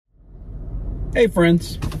Hey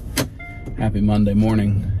friends, happy Monday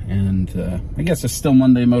morning, and I guess it's still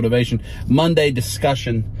Monday motivation, Monday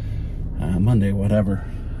discussion, Monday whatever.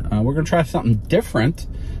 We're gonna try something different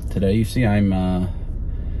today. You see I'm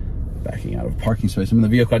backing out of a parking space. I'm in the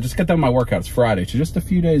vehicle. I just got done my workout. It's Friday, so just a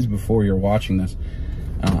few days before you're watching this.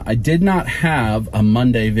 I did not have a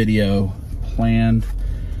Monday video planned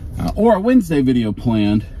or a Wednesday video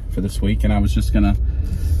planned for this week, and I was just gonna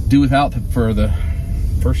do without for the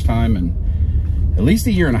first time in at least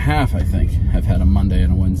a year and a half. I think I've had a Monday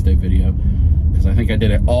and a Wednesday video, because I think I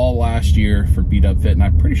did it all last year for Beat Up Fit, and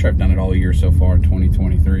I'm pretty sure I've done it all year so far in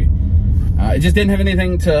 2023. It just didn't have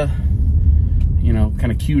anything to, you know,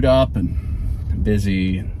 kind of queued up and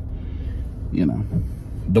busy, and, you know,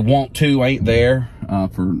 the want to ain't there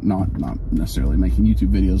for not necessarily making YouTube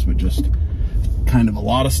videos, but just kind of a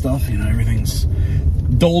lot of stuff. You know, everything's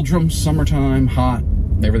doldrums, summertime, hot,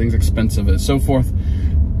 everything's expensive and so forth.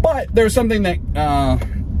 But there's something that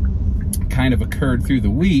kind of occurred through the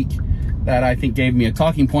week that I think gave me a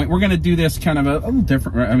talking point. We're going to do this kind of a little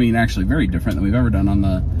different. I mean, actually very different than we've ever done on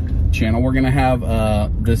the channel. We're going to have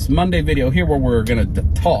this Monday video here where we're going to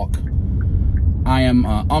talk. I am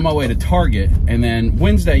on my way to Target, and then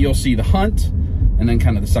Wednesday you'll see the hunt, and then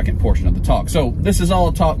kind of the second portion of the talk. So this is all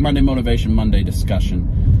a talk, Monday motivation, Monday discussion.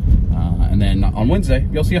 And then on Wednesday,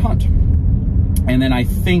 you'll see a hunt. And then I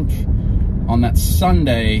think on that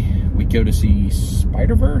Sunday, we go to see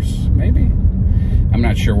Spider-Verse, maybe? I'm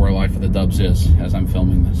not sure where Life of the Dubs is as I'm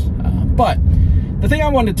filming this. But the thing I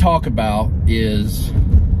wanted to talk about is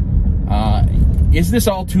this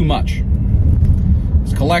all too much?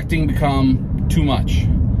 Has collecting become too much?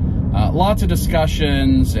 Lots of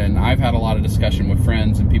discussions, and I've had a lot of discussion with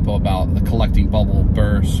friends and people about the collecting bubble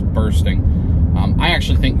bursting. I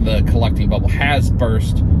actually think the collecting bubble has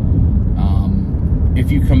burst. If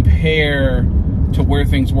you compare to where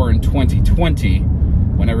things were in 2020,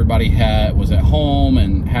 when everybody was at home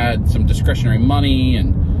and had some discretionary money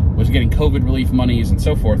and was getting COVID relief monies and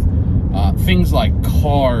so forth, things like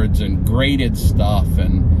cards and graded stuff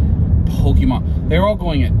and Pokemon, they're all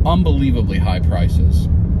going at unbelievably high prices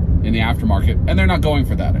in the aftermarket, and they're not going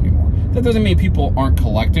for that anymore. That doesn't mean people aren't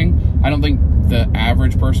collecting. I don't think the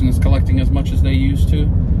average person is collecting as much as they used to.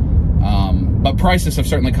 But prices have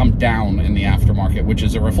certainly come down in the aftermarket, which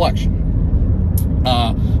is a reflection.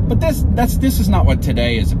 But this is not what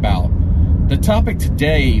today is about. The topic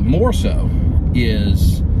today, more so,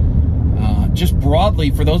 is just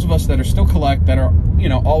broadly for those of us that are still that are, you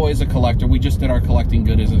know, always a collector. We just did our collecting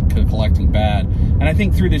good is collecting bad, and I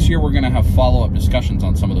think through this year we're going to have follow-up discussions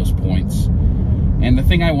on some of those points. And the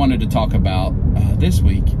thing I wanted to talk about this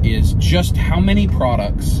week is just how many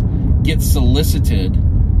products get solicited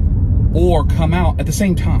or come out at the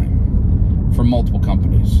same time from multiple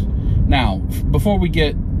companies. Now, before we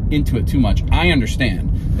get into it too much, I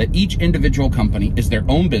understand that each individual company is their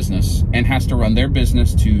own business and has to run their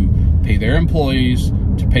business to pay their employees,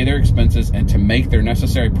 to pay their expenses, and to make their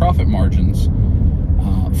necessary profit margins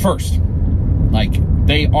first. Like,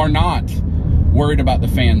 they are not worried about the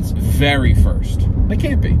fans very first. They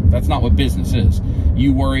can't be. That's not what business is.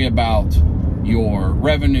 You worry about your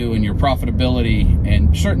revenue and your profitability,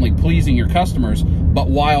 and certainly pleasing your customers, but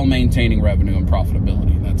while maintaining revenue and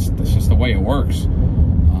profitability. That's just the way it works.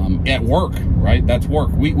 At work, right? That's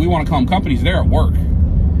work. We want to call them companies. They're at work.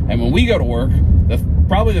 And when we go to work,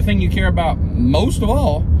 probably the thing you care about most of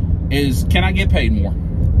all is, can I get paid more?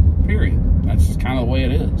 Period. That's just kind of the way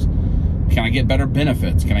it is. Can I get better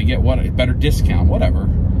benefits? Can I get a better discount? Whatever,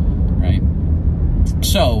 right?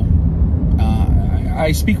 So,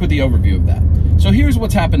 I speak with the overview of that. So here's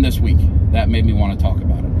what's happened this week that made me want to talk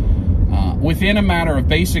about it. Within a matter of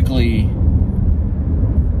basically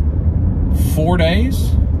 4 days,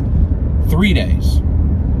 3 days,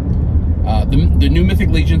 the new Mythic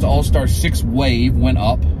Legions All-Star 6 Wave went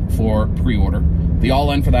up for pre-order. The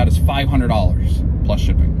all-in for that is $500 plus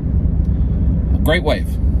shipping. A great wave.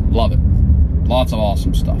 Love it. Lots of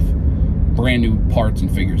awesome stuff. Brand new parts and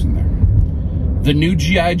figures in there. The new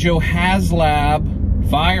G.I. Joe HasLab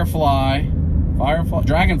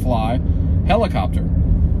Dragonfly helicopter,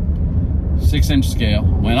 6-inch scale,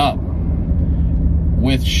 went up.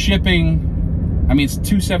 With shipping, I mean, it's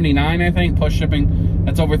 $279, I think, plus shipping.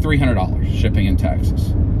 That's over $300 shipping and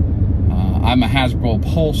taxes. I'm a Hasbro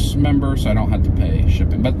Pulse member, so I don't have to pay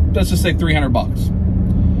shipping, but let's just say 300 bucks.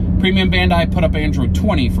 Premium Bandai put up Android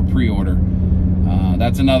 20 for pre-order.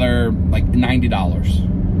 That's another like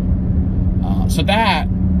 $90. So that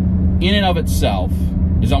in and of itself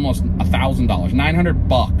is almost $1,000, 900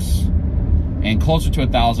 bucks, and closer to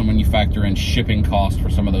 1,000 when you factor in shipping costs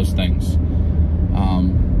for some of those things.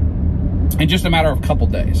 in just a matter of a couple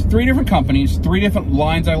days. 3 different companies, 3 different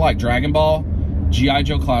lines I like. Dragon Ball, G.I.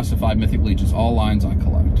 Joe Classified, Mythic Legions, all lines I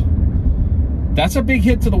collect. That's a big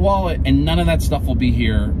hit to the wallet, and none of that stuff will be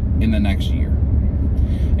here in the next year.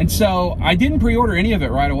 And so I didn't pre-order any of it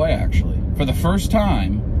right away, actually. For the first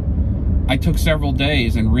time, I took several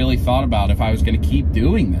days and really thought about if I was going to keep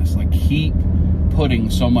doing this, like keep putting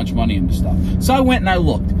so much money into stuff. So I went and I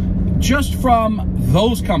looked. Just from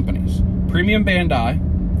those companies, Premium Bandai,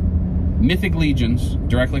 Mythic Legions,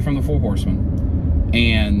 directly from the Four Horsemen,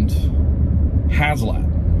 and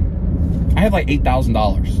HasLab, I have like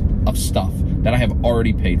 $8,000 of stuff that I have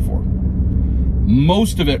already paid for.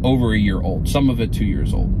 Most of it over a year old, some of it 2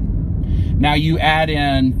 years old. Now you add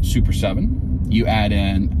in Super 7, you add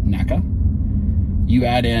in NECA, you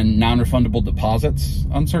add in non-refundable deposits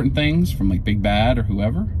on certain things from like Big Bad or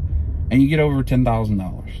whoever, and you get over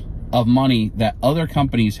 $10,000 of money that other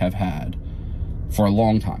companies have had for a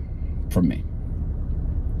long time from me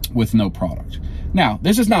with no product. Now,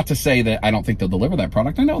 this is not to say that I don't think they'll deliver that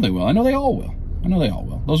product. I know they will. I know they all will. I know they all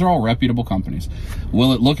will. Those are all reputable companies.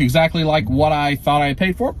 Will it look exactly like what I thought I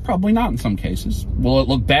paid for? Probably not in some cases. Will it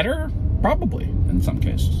look better? Probably in some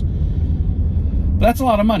cases. But that's a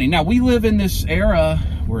lot of money. Now, we live in this era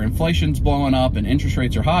where inflation's blowing up and interest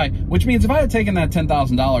rates are high, which means if I had taken that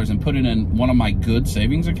 $10,000 and put it in one of my good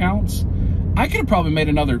savings accounts, I could have probably made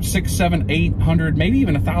another $600, $700, $800, maybe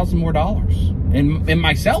even $1,000 more dollars in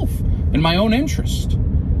myself, in my own interest,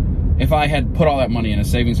 if I had put all that money in a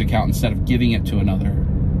savings account instead of giving it to another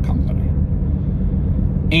company.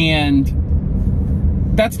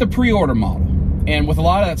 And that's the pre-order model. And with a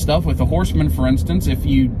lot of that stuff, with the Horsemen, for instance, if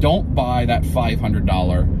you don't buy that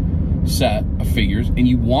 $500 set of figures and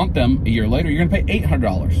you want them a year later, you're going to pay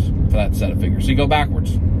 $800 for that set of figures. So you go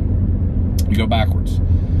backwards. You go backwards.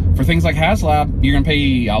 For things like HasLab, you're going to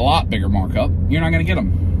pay a lot bigger markup. You're not going to get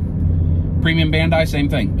them. Premium Bandai, same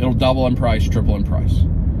thing. It'll double in price, triple in price.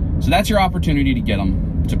 So that's your opportunity to get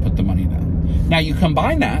them to put the money down. Now, you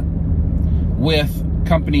combine that with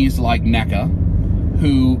companies like NECA,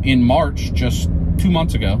 who in March, just 2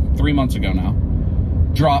 months ago, 3 months ago now,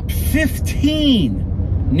 dropped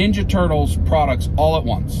 15 Ninja Turtles products all at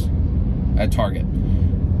once at Target.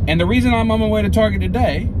 And the reason I'm on my way to Target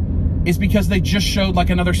today is because they just showed like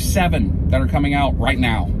another 7 that are coming out right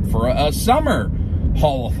now for a summer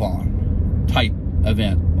haul-a-thon type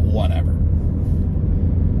event, whatever.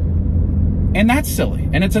 And that's silly.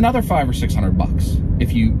 And it's another $500 or $600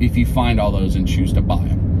 if you find all those and choose to buy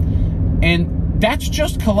them. And that's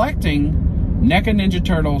just collecting NECA Ninja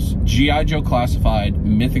Turtles, G.I. Joe Classified,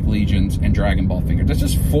 Mythic Legions, and Dragon Ball figures. That's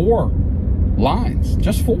just 4 lines,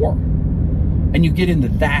 just 4. And you get into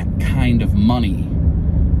that kind of money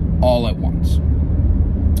all at once.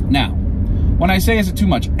 Now, when I say is it too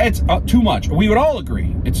much, it's too much. We would all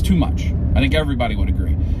agree it's too much. I think everybody would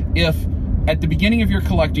agree. If at the beginning of your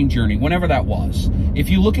collecting journey, whenever that was, if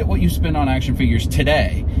you look at what you spend on action figures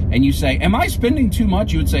today and you say, am I spending too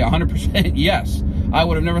much? You would say 100% yes. I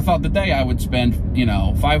would have never thought the day I would spend, you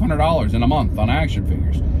know, $500 in a month on action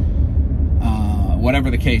figures. Whatever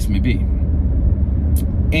the case may be.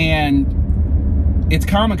 And it's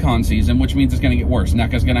Comic-Con season, which means it's going to get worse.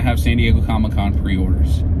 NECA's going to have San Diego Comic-Con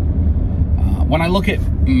pre-orders. When I look at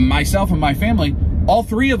myself and my family, all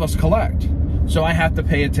 3 of us collect. So I have to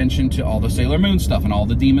pay attention to all the Sailor Moon stuff and all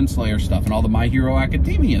the Demon Slayer stuff and all the My Hero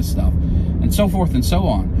Academia stuff and so forth and so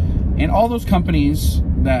on. And all those companies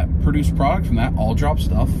that produce product from that all drop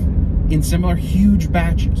stuff in similar huge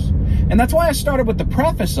batches. And that's why I started with the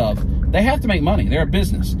preface of they have to make money. They're a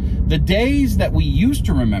business. The days that we used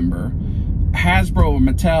to remember, Hasbro or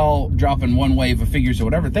Mattel dropping one wave of figures or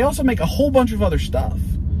whatever, they also make a whole bunch of other stuff.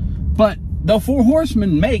 But the Four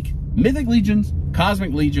Horsemen make Mythic Legions,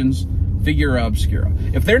 Cosmic Legions, Figura Obscura.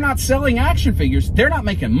 If they're not selling action figures, they're not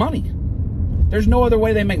making money. There's no other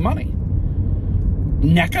way they make money.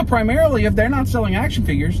 NECA primarily, if they're not selling action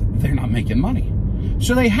figures, they're not making money.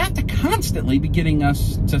 So they have to constantly be getting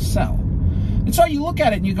us to sell. And so you look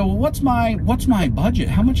at it and you go, well, what's my budget?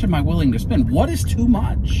 How much am I willing to spend? What is too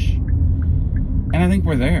much? And I think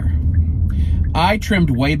we're there. I trimmed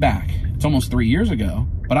way back. It's almost 3 years ago,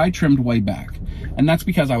 but I trimmed way back. And that's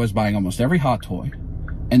because I was buying almost every Hot Toy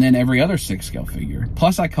and then every other 6-scale figure.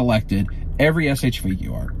 Plus I collected every SH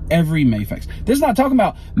Figure Art, every Mafex. This is not talking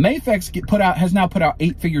about Mafex has now put out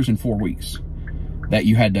 8 figures in 4 weeks that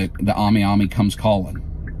you had to, the Ami Comes Calling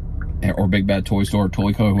or Big Bad Toy Store or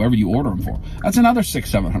Toyco, whoever you order them for. That's another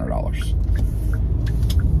 $600,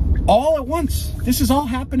 $700. All at once. This is all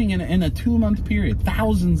happening in a 2-month period,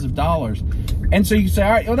 thousands of dollars. And so you say,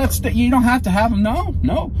 all right, well, you don't have to have them.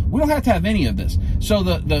 No, we don't have to have any of this. So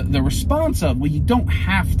the response of, well, you don't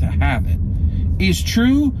have to have it, is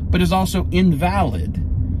true, but is also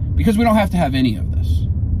invalid, because we don't have to have any of this.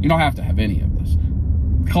 You don't have to have any of this.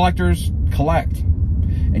 Collectors collect,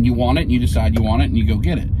 and you want it, and you decide you want it, and you go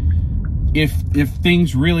get it. If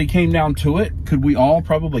things really came down to it, could we all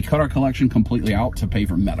probably cut our collection completely out to pay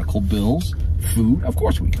for medical bills, food? Of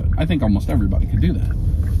course we could. I think almost everybody could do that,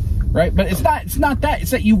 right? But it's not that.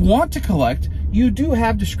 It's that you want to collect. You do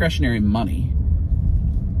have discretionary money,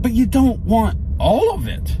 but you don't want all of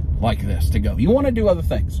it like this to go. You want to do other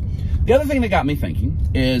things. The other thing that got me thinking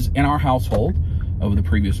is, in our household over the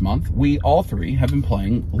previous month, we all three have been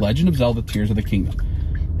playing Legend of Zelda Tears of the Kingdom.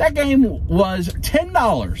 That game was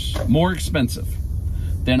 $10 more expensive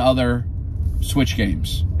than other Switch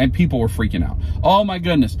games, and people were freaking out. Oh my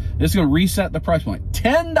goodness, this is going to reset the price point.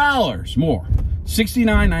 $10 more.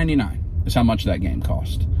 $69.99 is how much that game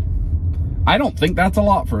cost. I don't think that's a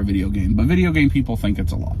lot for a video game, but video game people think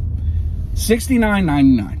it's a lot.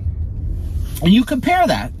 $69.99. And you compare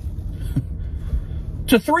that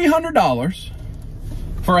to $300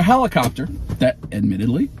 for a helicopter that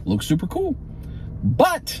admittedly looks super cool,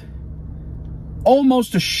 but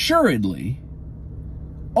almost assuredly,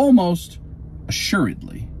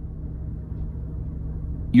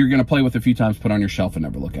 you're going to play with a few times, put on your shelf, and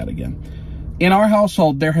never look at it again. In our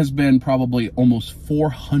household, there has been probably almost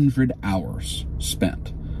 400 hours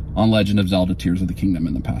spent on Legend of Zelda Tears of the Kingdom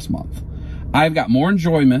in the past month. I've got more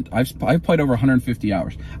enjoyment. I've played over 150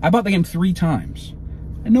 hours. I bought the game 3 times.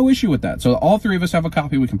 And no issue with that. So all 3 of us have a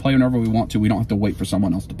copy. We can play whenever we want to. We don't have to wait for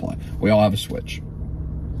someone else to play. We all have a Switch.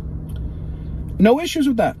 No issues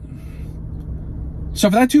with that. So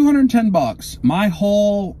for that $210,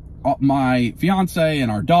 my fiance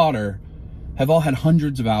and our daughter have all had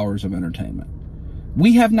hundreds of hours of entertainment.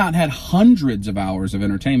 We have not had hundreds of hours of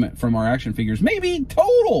entertainment from our action figures, maybe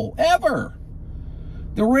total, ever.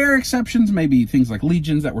 The rare exceptions may be things like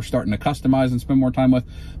Legions that we're starting to customize and spend more time with.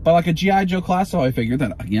 But like a G.I. Joe Class, I figured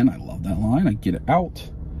that, again, I love that line. I get it out.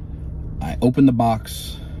 I open the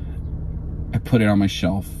box. I put it on my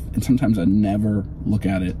shelf. And sometimes I never look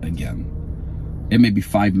at it again. It may be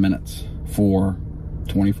 5 minutes for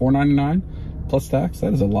 $24.99 plus tax.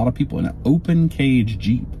 That is a lot of people in an open cage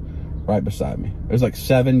Jeep right beside me. There's like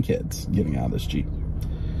 7 kids getting out of this Jeep.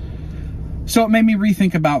 So it made me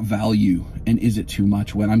rethink about value, and is it too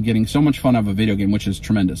much when I'm getting so much fun out of a video game, which is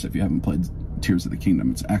tremendous. If you haven't played Tears of the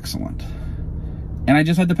Kingdom, it's excellent. And I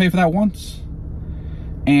just had to pay for that once.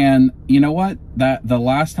 And you know what? The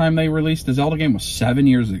last time they released the Zelda game was 7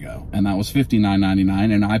 years ago, and that was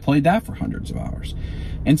 $59.99, and I played that for hundreds of hours.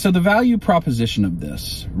 And so the value proposition of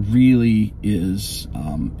this really is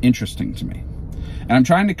interesting to me. And I'm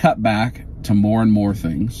trying to cut back to more and more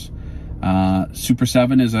things. Super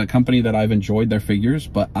 7 is a company that I've enjoyed their figures,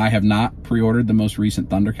 but I have not pre-ordered the most recent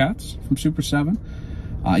Thundercats from Super 7.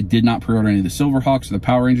 I did not pre-order any of the Silverhawks or the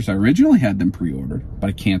Power Rangers. I originally had them pre-ordered, but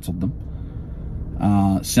I canceled them.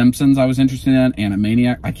 Simpsons I was interested in,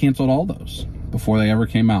 Animaniac, I canceled all those before they ever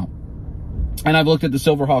came out. And I've looked at the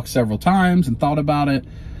Silverhawks several times and thought about it,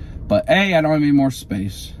 but A, I don't have any more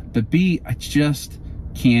space, but B, I just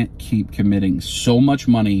can't keep committing so much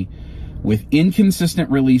money with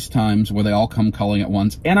inconsistent release times where they all come calling at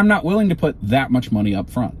once, and I'm not willing to put that much money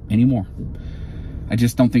up front anymore. I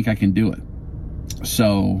just don't think I can do it.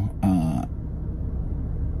 So,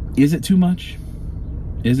 is it too much?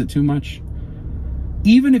 Is it too much?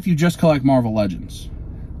 Even if you just collect Marvel Legends,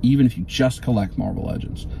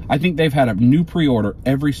 I think they've had a new pre-order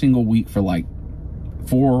every single week for like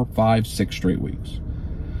 4, 5, 6 straight weeks.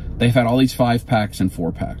 They've had all these 5-packs and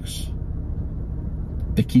 4-packs.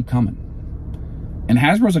 They keep coming. And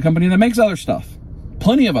Hasbro's a company that makes other stuff.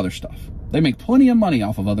 Plenty of other stuff. They make plenty of money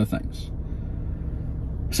off of other things.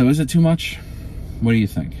 So is it too much? What do you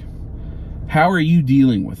think? How are you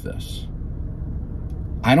dealing with this?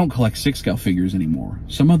 I don't collect 6-scale figures anymore.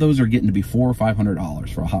 Some of those are getting to be $400 or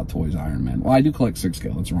 $500 for a Hot Toys Iron Man. Well, I do collect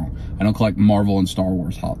 6-scale, that's wrong. I don't collect Marvel and Star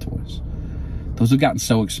Wars Hot Toys. Those have gotten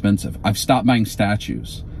so expensive. I've stopped buying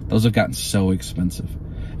statues. Those have gotten so expensive.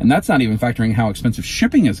 And that's not even factoring how expensive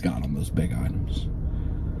shipping has got on those big items.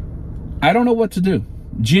 I don't know what to do.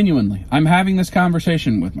 Genuinely. I'm having this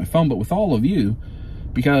conversation with my phone, but with all of you,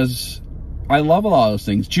 because I love a lot of those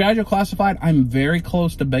things. G.I. Joe Classified, I'm very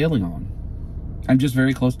close to bailing on. I'm just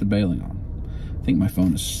very close to bailing on. I think my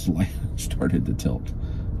phone has started to tilt.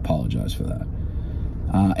 Apologize for that.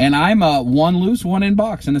 And I'm one loose, one in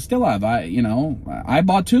box, and I still have. I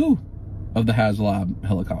bought 2 of the HasLab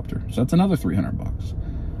helicopter, so that's another $300.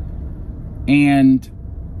 And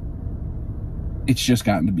it's just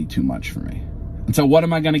gotten to be too much for me. And so what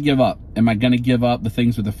am I going to give up? Am I going to give up the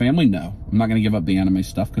things with the family? No. I'm not going to give up the anime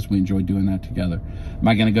stuff because we enjoy doing that together. Am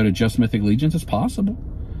I going to go to just Mythic Legions? It's possible.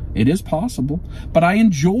 It is possible. But I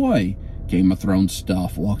enjoy Game of Thrones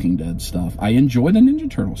stuff, Walking Dead stuff. I enjoy the Ninja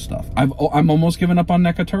Turtle stuff. I'm almost given up on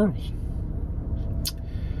NECA Turtles.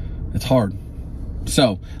 It's hard.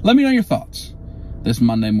 So let me know your thoughts this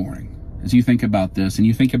Monday morning as you think about this and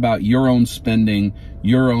you think about your own spending,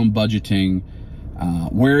 your own budgeting.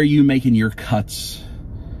 Where are you making your cuts?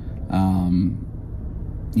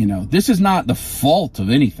 You know, this is not the fault of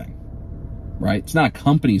anything, right? It's not a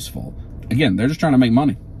company's fault. Again, they're just trying to make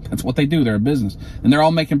money. That's what they do. They're a business. And they're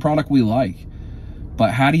all making product we like.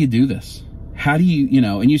 But how do you do this? How do you, you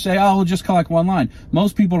know, and you say, oh, we'll just collect one line.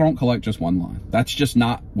 Most people don't collect just one line. That's just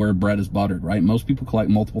not where bread is buttered, right? Most people collect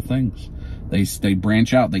multiple things. They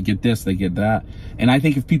branch out. They get this, they get that. And I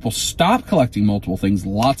think if people stop collecting multiple things,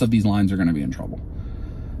 lots of these lines are going to be in trouble.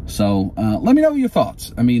 So let me know your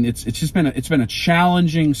thoughts. I mean, it's been a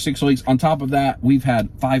challenging 6 weeks. On top of that, we've had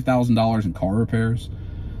 $5,000 in car repairs.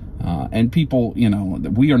 And people, you know,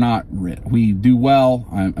 we are not rich. We do well.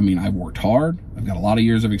 I mean, I've worked hard. I've got a lot of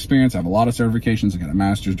years of experience. I have a lot of certifications. I got a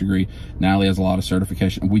master's degree. Natalie has a lot of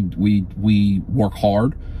certification. We work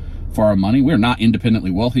hard for our money. We're not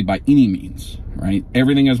independently wealthy by any means, right?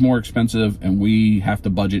 Everything is more expensive and we have to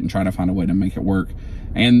budget and try to find a way to make it work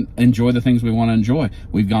and enjoy the things we want to enjoy.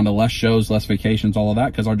 We've gone to less shows, less vacations, all of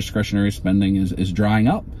that, because our discretionary spending is drying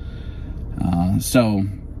up. So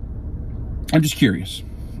I'm just curious.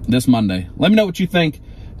 This Monday, let me know what you think.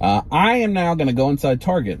 I am now going to go inside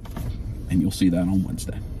Target, and you'll see that on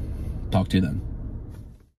Wednesday. Talk to you then.